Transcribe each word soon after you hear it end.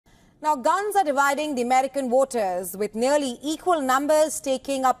Now, guns are dividing the American voters, with nearly equal numbers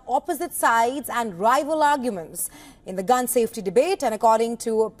taking up opposite sides and rival arguments in the gun safety debate. And according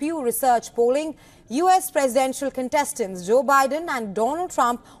to Pew Research polling, U.S. presidential contestants Joe Biden and Donald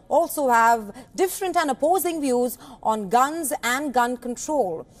Trump also have different and opposing views on guns and gun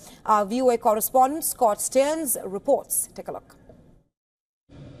control. Our VOA correspondent Scott Stearns reports. Take a look.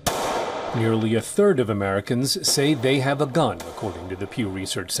 Nearly a third of Americans say they have a gun, according to the Pew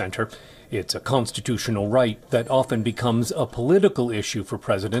Research Center. It's a constitutional right that often becomes a political issue for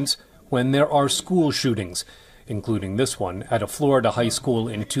presidents when there are school shootings, including this one at a Florida high school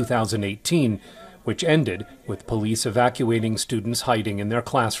in 2018, which ended with police evacuating students hiding in their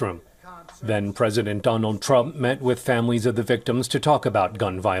classroom. Then President Donald Trump met with families of the victims to talk about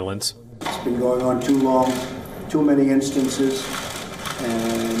gun violence. It's been going on too long, too many instances,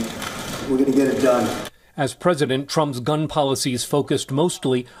 and we're going to get it done. As President Trump's gun policies focused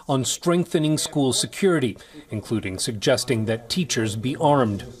mostly on strengthening school security, including suggesting that teachers be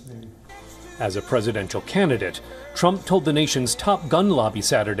armed. As a presidential candidate, Trump told the nation's top gun lobby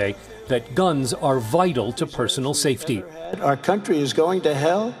Saturday that guns are vital to personal safety. Our country is going to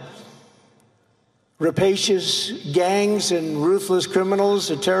hell. Rapacious gangs and ruthless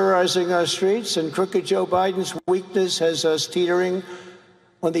criminals are terrorizing our streets, and crooked Joe Biden's weakness has us teetering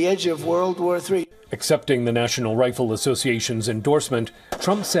on the edge of World War III. Accepting the National Rifle Association's endorsement,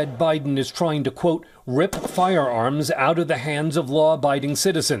 Trump said Biden is trying to, quote, rip firearms out of the hands of law-abiding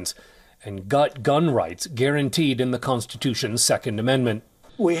citizens and gut gun rights guaranteed in the Constitution's Second Amendment.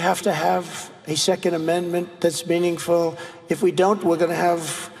 We have to have a Second Amendment that's meaningful. If we don't, we're going to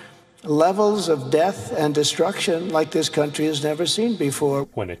have levels of death and destruction like this country has never seen before.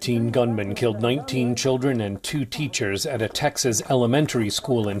 When a teen gunman killed 19 children and 2 teachers at a Texas elementary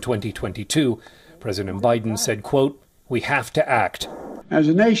school in 2022, President Biden said, quote, we have to act. As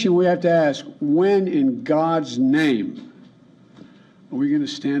a nation, we have to ask, when in God's name are we going to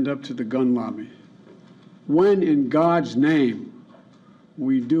stand up to the gun lobby? When in God's name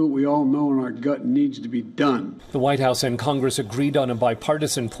we do what we all know in our gut needs to be done? The White House and Congress agreed on a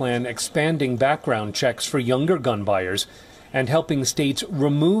bipartisan plan expanding background checks for younger gun buyers and helping states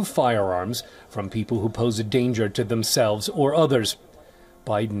remove firearms from people who pose a danger to themselves or others.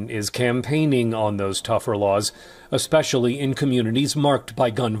 Biden is campaigning on those tougher laws, especially in communities marked by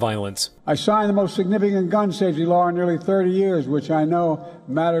gun violence. I signed the most significant gun safety law in nearly 30 years, which I know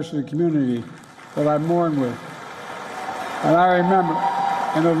matters to the community that I mourn with. And I remember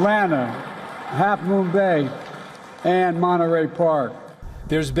in Atlanta, Half Moon Bay, and Monterey Park.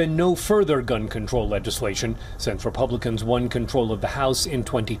 There's been no further gun control legislation since Republicans won control of the House in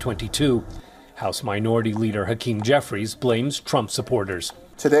 2022. House Minority Leader Hakeem Jeffries blames Trump supporters.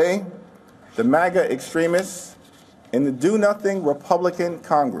 Today, the MAGA extremists in the do-nothing Republican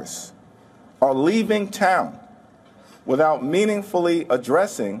Congress are leaving town without meaningfully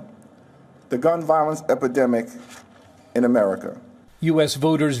addressing the gun violence epidemic in America. U.S.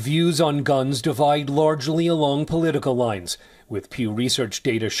 voters' views on guns divide largely along political lines, with Pew Research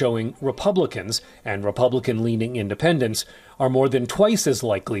data showing Republicans and Republican-leaning independents are more than twice as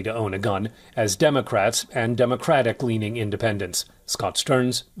likely to own a gun as Democrats and Democratic-leaning independents. Scott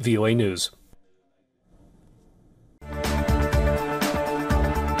Stearns, VOA News.